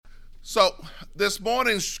So this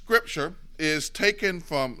morning's scripture is taken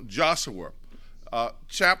from Joshua,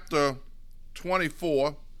 chapter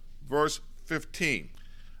 24, verse 15.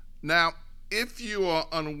 Now, if you are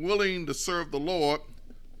unwilling to serve the Lord,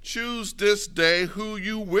 choose this day who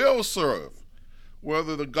you will serve,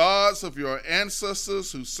 whether the gods of your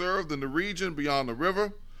ancestors who served in the region beyond the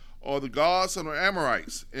river, or the gods of the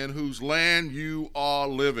Amorites in whose land you are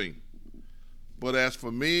living. But as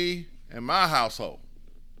for me and my household,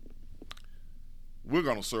 we're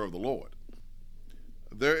going to serve the Lord.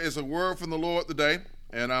 There is a word from the Lord today,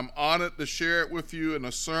 and I'm honored to share it with you in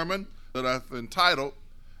a sermon that I've entitled,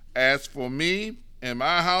 As for me and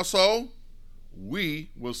my household,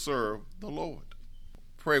 we will serve the Lord.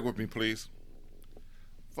 Pray with me, please.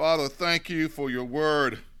 Father, thank you for your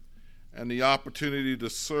word and the opportunity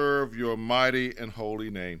to serve your mighty and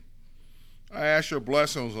holy name. I ask your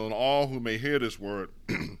blessings on all who may hear this word,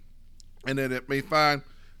 and that it may find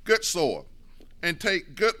good soil and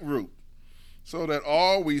take good root, so that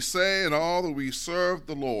all we say and all that we serve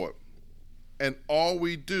the Lord, and all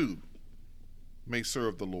we do may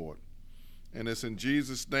serve the Lord. And it's in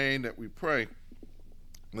Jesus' name that we pray.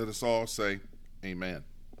 Let us all say amen.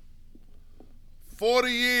 40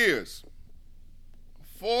 years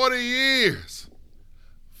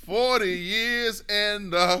in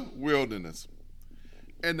the wilderness.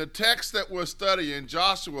 In the text that we're studying,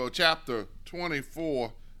 Joshua chapter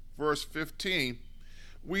 24, verse 15,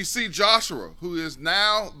 we see Joshua, who is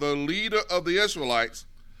now the leader of the Israelites.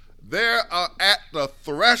 They're at the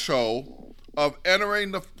threshold of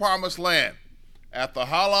entering the promised land. After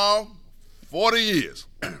how long? 40 years.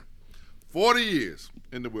 40 years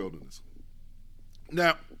in the wilderness.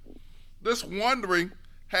 Now, this wandering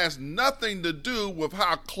has nothing to do with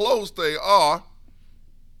how close they are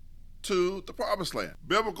to the promised land.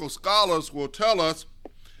 Biblical scholars will tell us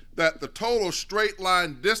that the total straight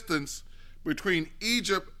line distance between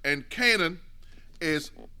Egypt and Canaan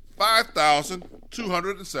is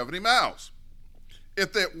 5,270 miles.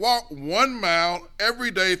 If they walked 1 mile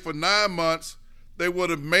every day for 9 months, they would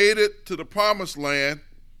have made it to the promised land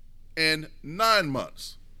in 9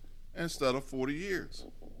 months instead of 40 years.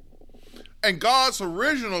 And God's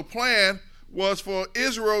original plan was for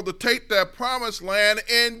Israel to take that promised land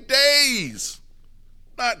in days,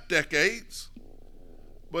 not decades.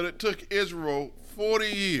 But it took Israel 40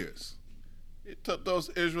 years. It took those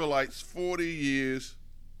Israelites 40 years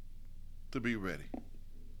to be ready.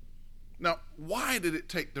 Now, why did it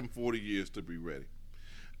take them 40 years to be ready?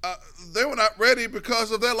 They were not ready because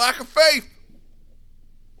of their lack of faith.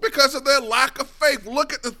 Because of their lack of faith.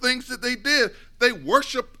 Look at the things that they did. They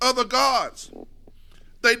worshiped other gods.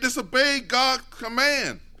 They disobeyed God's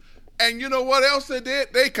command. And you know what else they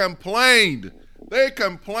did? They complained. They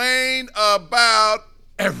complained about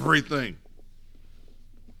everything.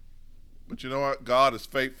 But you know what? God is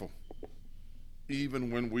faithful,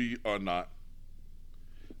 even when we are not.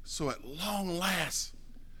 So at long last,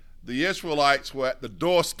 the Israelites were at the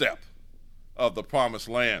doorstep of the promised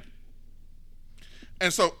land.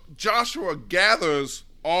 And so Joshua gathers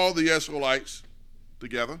all the Israelites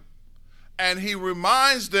together, and he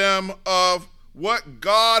reminds them of what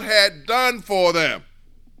God had done for them.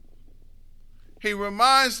 He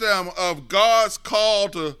reminds them of God's call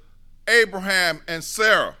to Abraham and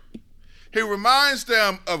Sarah. He reminds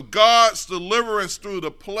them of God's deliverance through the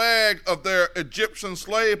plague of their Egyptian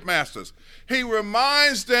slave masters. He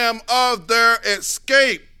reminds them of their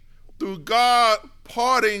escape through God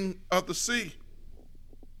parting of the sea.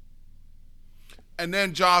 And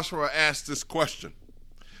then Joshua asked this question.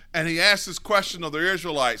 And he asked this question of the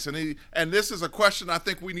Israelites. And this is a question I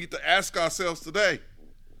think we need to ask ourselves today.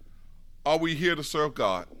 Are we here to serve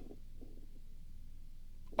God?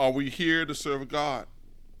 Are we here to serve God?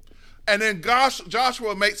 And then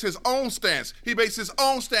Joshua makes his own stance. He makes his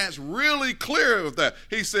own stance really clear of that.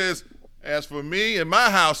 He says, as for me and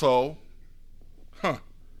my household,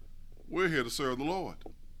 we're here to serve the Lord.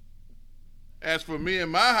 As for me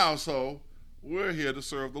and my household, we're here to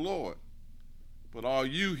serve the Lord. But are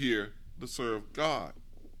you here to serve God?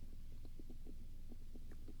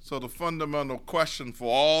 So the fundamental question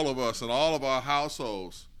for all of us and all of our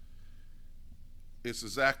households is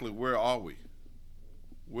exactly, where are we?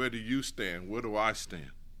 Where do you stand? Where do I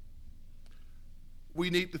stand? We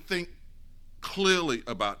need to think clearly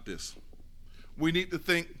about this. We need to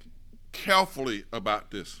think carefully about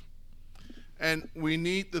this. And we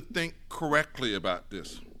need to think correctly about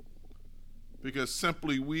this. Because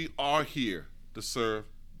simply we are here to serve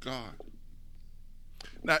God.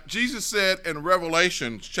 Now, Jesus said in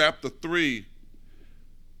Revelation chapter 3,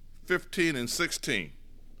 15 and 16,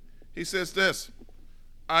 he says this,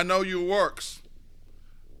 I know your works.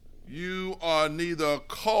 you are neither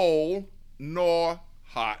cold nor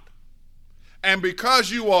hot. And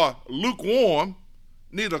because you are lukewarm,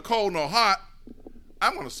 neither cold nor hot,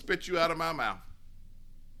 I'm going to spit you out of my mouth.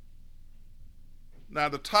 Now,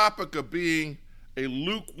 the topic of being a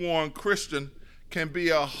lukewarm Christian can be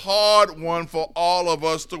a hard one for all of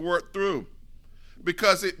us to work through,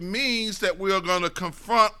 because it means that we are going to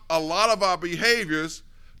confront a lot of our behaviors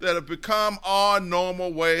that have become our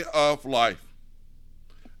normal way of life.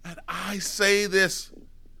 And I say this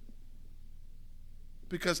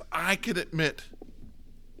because I can admit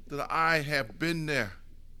that I have been there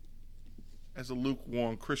as a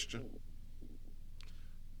lukewarm Christian.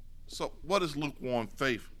 So what is lukewarm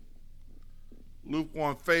faith?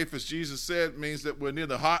 Lukewarm faith, as Jesus said, means that we're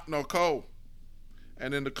neither hot nor cold.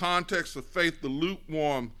 And in the context of faith, the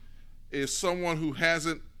lukewarm is someone who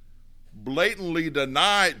hasn't blatantly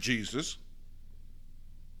denied Jesus,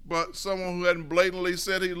 but someone who hadn't blatantly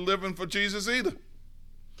said he's living for Jesus either.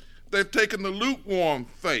 They've taken the lukewarm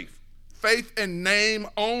faith, faith in name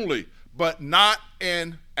only, but not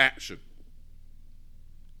in action.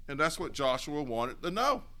 And that's what Joshua wanted to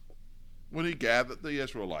know when he gathered the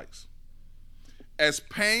Israelites. As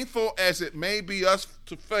painful as it may be us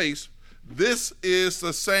to face, this is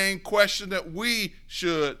the same question that we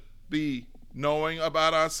should be knowing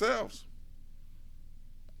about ourselves.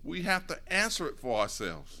 We have to answer it for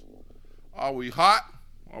ourselves. Are we hot?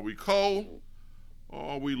 Are we cold?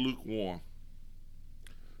 Or are we lukewarm?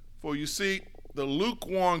 For you see, the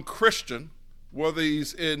lukewarm Christian, whether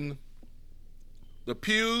he's in the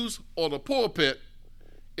pews or the pulpit,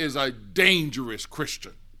 is a dangerous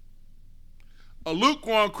Christian. A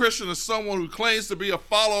lukewarm Christian is someone who claims to be a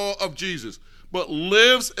follower of Jesus, but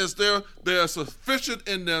lives as though they're sufficient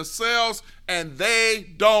in themselves and they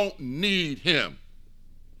don't need him.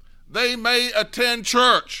 They may attend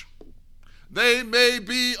church. They may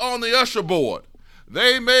be on the usher board.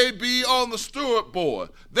 They may be on the steward board.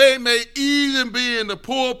 They may even be in the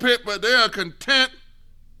pulpit, but they are content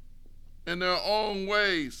in their own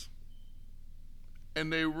ways.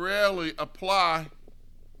 And they rarely apply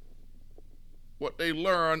what they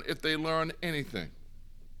learn, if they learn anything.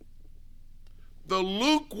 The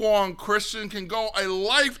lukewarm Christian can go a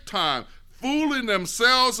lifetime fooling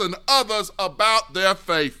themselves and others about their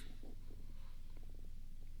faith.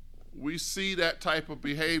 We see that type of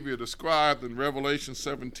behavior described in Revelation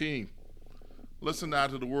 17. Listen now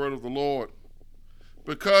to the word of the Lord.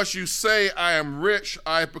 Because you say, I am rich,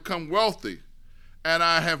 I have become wealthy, and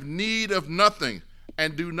I have need of nothing,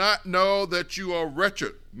 and do not know that you are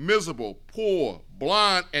wretched, miserable, poor,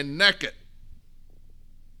 blind, and naked.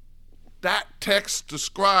 That text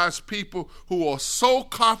describes people who are so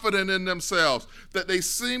confident in themselves that they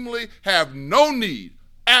seemingly have no need,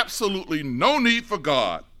 absolutely no need for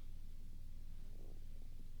God.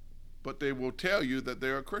 But they will tell you that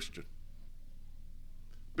they're a Christian.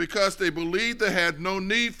 Because they believe they had no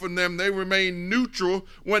need for them, they remain neutral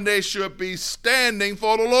when they should be standing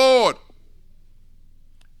for the Lord.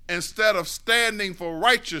 Instead of standing for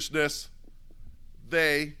righteousness,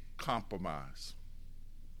 they compromise.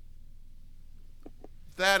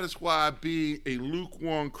 That is why being a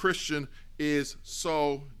lukewarm Christian is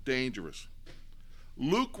so dangerous.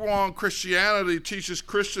 Lukewarm Christianity teaches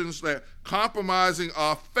Christians that compromising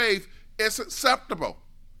our faith is acceptable.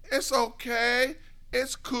 It's okay.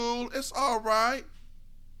 It's cool. It's all right.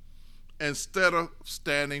 Instead of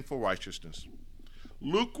standing for righteousness.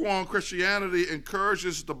 Lukewarm Christianity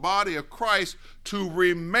encourages the body of Christ to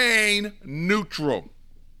remain neutral.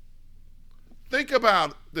 Think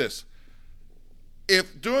about this.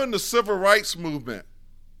 If during the civil rights movement,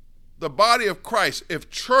 the body of Christ, if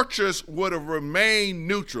churches would have remained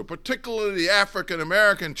neutral, particularly the African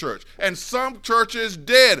American church, and some churches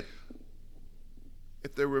did,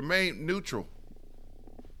 if they remained neutral,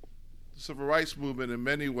 the civil rights movement in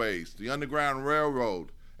many ways, the Underground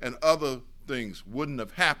Railroad and other things wouldn't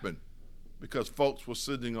have happened because folks were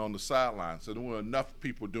sitting on the sidelines. So there were enough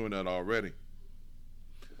people doing that already.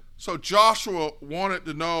 So Joshua wanted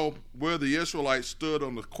to know where the Israelites stood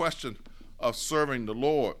on the question of serving the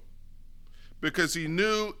Lord, because he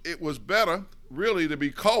knew it was better really to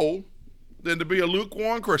be cold than to be a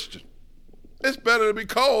lukewarm Christian. It's better to be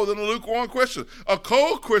cold than a lukewarm Christian. A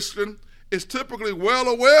cold Christian is typically well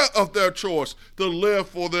aware of their choice to live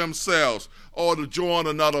for themselves or to join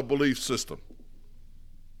another belief system.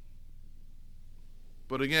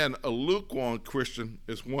 But again, a lukewarm Christian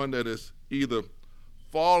is one that is either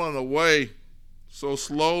fallen away so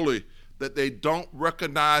slowly that they don't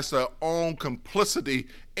recognize their own complicity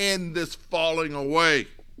in this falling away.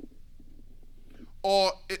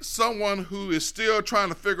 Or it's someone who is still trying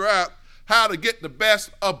to figure out how to get the best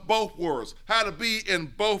of both worlds, how to be in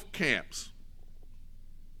both camps.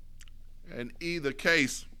 In either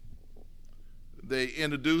case, they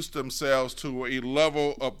introduce themselves to a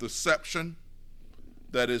level of deception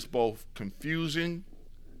that is both confusing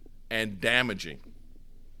and damaging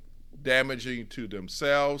to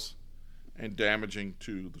themselves and damaging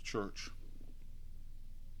to the church.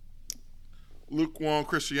 Lukewarm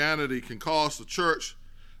Christianity can cause the church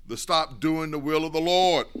to stop doing the will of the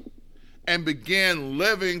Lord and begin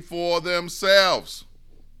living for themselves.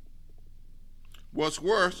 What's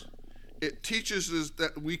worse, it teaches us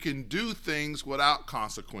that we can do things without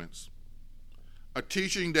consequence, a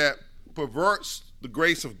teaching that perverts the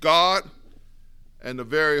grace of God and the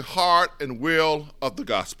very heart and will of the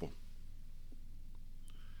gospel.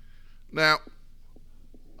 Now,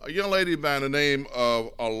 a young lady by the name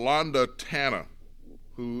of Alonda Tanner,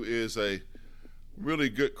 who is a really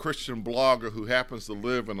good Christian blogger who happens to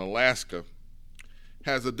live in Alaska,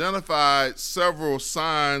 has identified several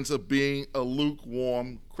signs of being a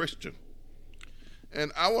lukewarm Christian.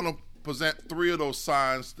 And I want to present 3 of those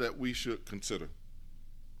signs that we should consider.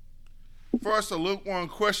 First, a lukewarm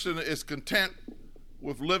Christian is content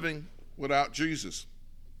with living without Jesus.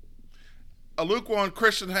 A lukewarm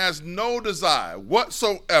Christian has no desire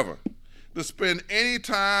whatsoever to spend any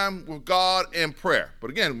time with God in prayer.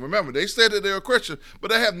 But again, remember, they said that they're a Christian, but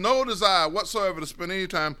they have no desire whatsoever to spend any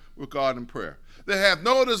time with God in prayer. They have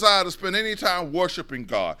no desire to spend any time worshiping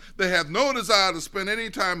God. They have no desire to spend any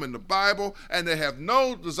time in the Bible, and they have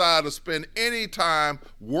no desire to spend any time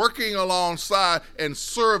working alongside and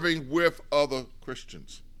serving with other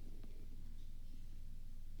Christians.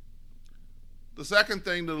 The second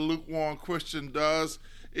thing that a lukewarm Christian does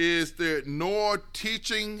is they ignore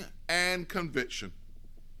teaching and conviction.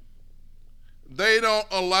 They don't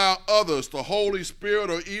allow others, the Holy Spirit,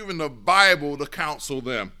 or even the Bible to counsel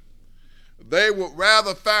them. They would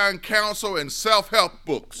rather find counsel in self-help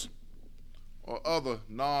books or other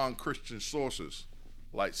non-Christian sources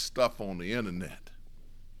like stuff on the internet.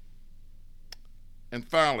 And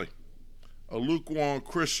finally, a lukewarm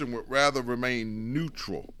Christian would rather remain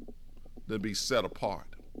neutral than be set apart.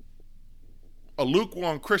 A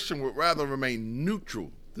lukewarm Christian would rather remain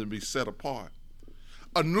neutral than be set apart.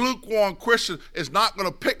 A lukewarm Christian is not going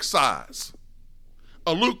to pick sides.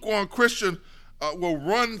 A lukewarm Christian will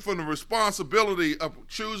run from the responsibility of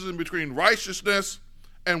choosing between righteousness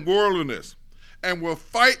and worldliness, and will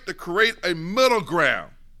fight to create a middle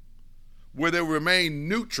ground where they remain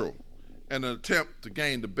neutral in an attempt to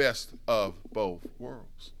gain the best of both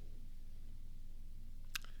worlds.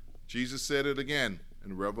 Jesus said it again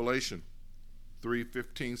in Revelation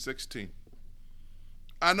 3:15-16.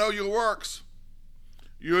 I know your works.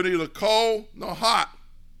 You're neither cold nor hot.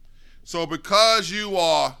 So because you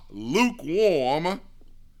are lukewarm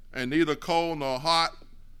and neither cold nor hot,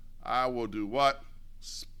 I will do what?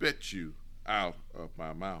 Spit you out of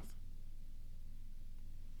my mouth.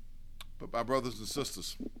 But my brothers and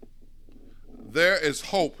sisters, there is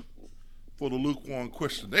hope for the lukewarm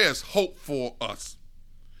Christian. There is hope for us.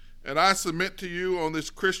 And I submit to you on this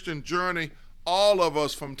Christian journey, all of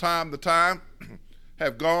us from time to time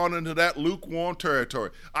have gone into that lukewarm territory.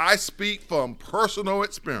 I speak from personal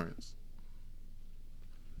experience.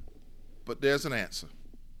 But there's an answer.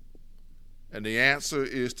 And the answer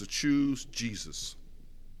is to choose Jesus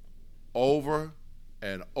over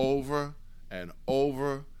and over and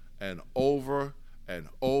over and over and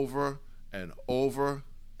over and over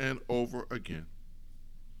and over again.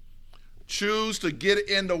 Choose to get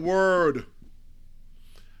in the Word.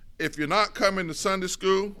 If you're not coming to Sunday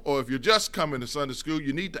school, or if you're just coming to Sunday school,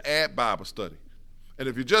 you need to add Bible study. And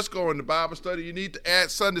if you're just going to Bible study, you need to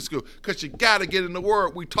add Sunday school, because you got to get in the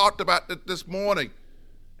Word. We talked about that this morning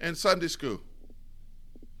in Sunday school.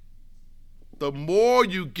 The more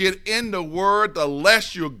you get in the Word, the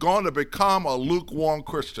less you're going to become a lukewarm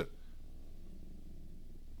Christian.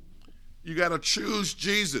 You got to choose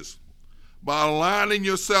Jesus by aligning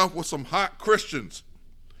yourself with some hot Christians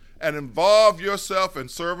and involve yourself in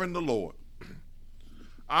serving the Lord.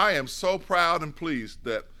 I am so proud and pleased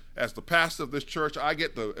that as the pastor of this church, I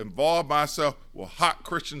get to involve myself with hot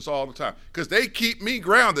Christians all the time, because they keep me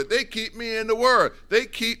grounded. They keep me in the Word. They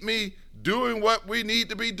keep me doing what we need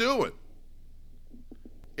to be doing.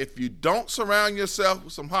 If you don't surround yourself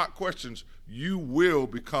with some hot Christians, you will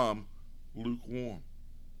become lukewarm.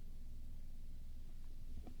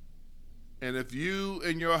 And if you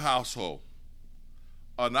and your household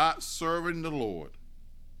are not serving the Lord,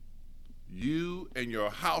 you and your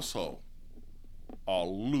household are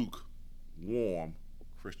lukewarm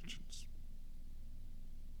Christians.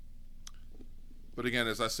 But again,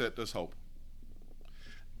 as I said, there's hope.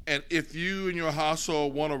 And if you and your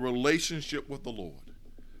household want a relationship with the Lord,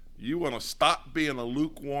 you want to stop being a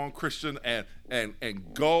lukewarm Christian and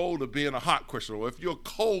go to being a hot Christian. Or if you're a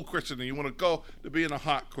cold Christian and you want to go to being a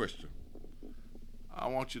hot Christian, I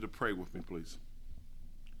want you to pray with me, please.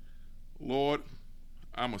 Lord,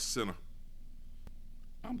 I'm a sinner.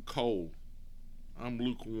 I'm cold. I'm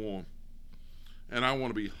lukewarm. And I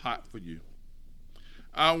want to be hot for you.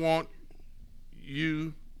 I want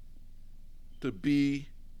you to be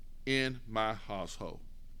in my household.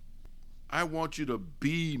 I want you to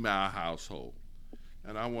be my household.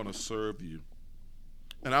 And I want to serve you.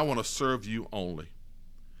 And I want to serve you only.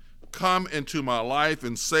 Come into my life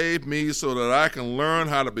and save me so that I can learn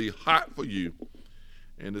how to be hot for you.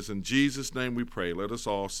 And it's in Jesus' name we pray. Let us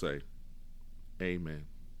all say, amen.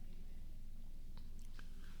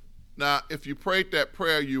 Now, if you prayed that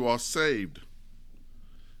prayer, you are saved.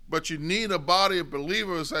 But you need a body of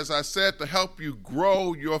believers, as I said, to help you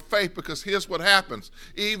grow your faith, because here's what happens.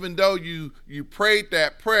 Even though you prayed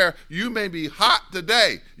that prayer, you may be hot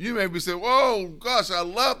today. You may be saying, oh, gosh, I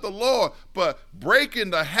love the Lord. But breaking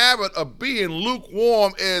the habit of being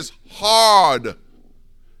lukewarm is hard.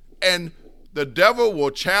 And the devil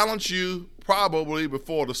will challenge you probably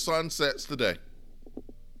before the sun sets today.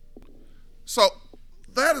 So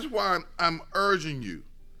that is why I'm urging you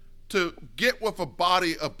to get with a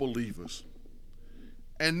body of believers.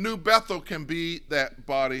 And New Bethel can be that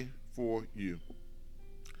body for you.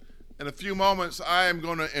 In a few moments, I am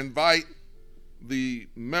going to invite the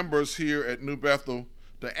members here at New Bethel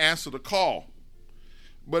to answer the call.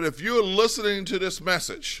 But if you're listening to this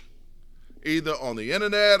message, either on the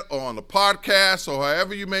internet or on the podcast or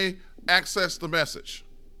however you may access the message,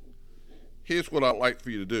 here's what I'd like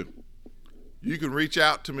for you to do. You can reach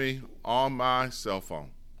out to me on my cell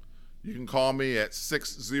phone. You can call me at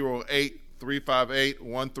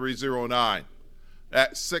 608-358-1309.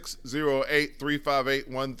 That's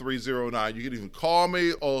 608-358-1309. You can even call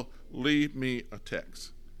me or leave me a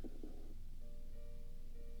text.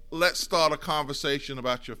 Let's start a conversation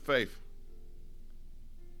about your faith.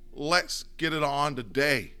 Let's get it on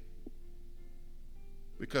today,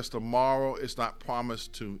 because tomorrow is not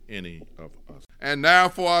promised to any of us. And now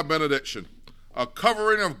for our benediction. A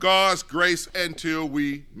covering of God's grace until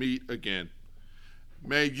we meet again.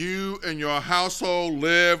 May you and your household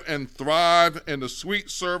live and thrive in the sweet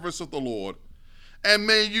service of the Lord. And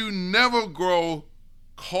may you never grow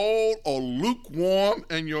cold or lukewarm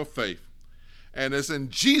in your faith. And it's in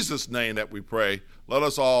Jesus' name that we pray. Let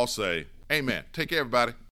us all say, amen. Take care,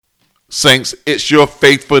 everybody. Saints, it's your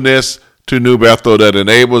faithfulness to New Bethel that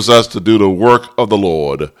enables us to do the work of the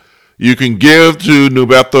Lord. You can give to New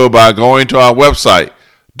Bethel by going to our website,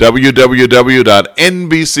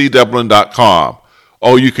 www.nbcdublin.com,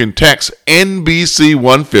 or you can text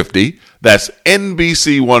NBC150, that's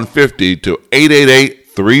NBC150 to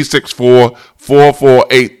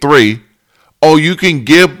 888-364-4483, or you can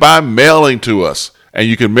give by mailing to us, and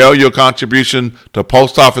you can mail your contribution to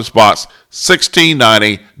Post Office Box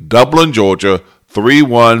 1690, Dublin, Georgia,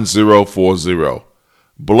 31040.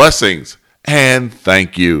 Blessings and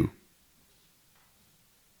thank you.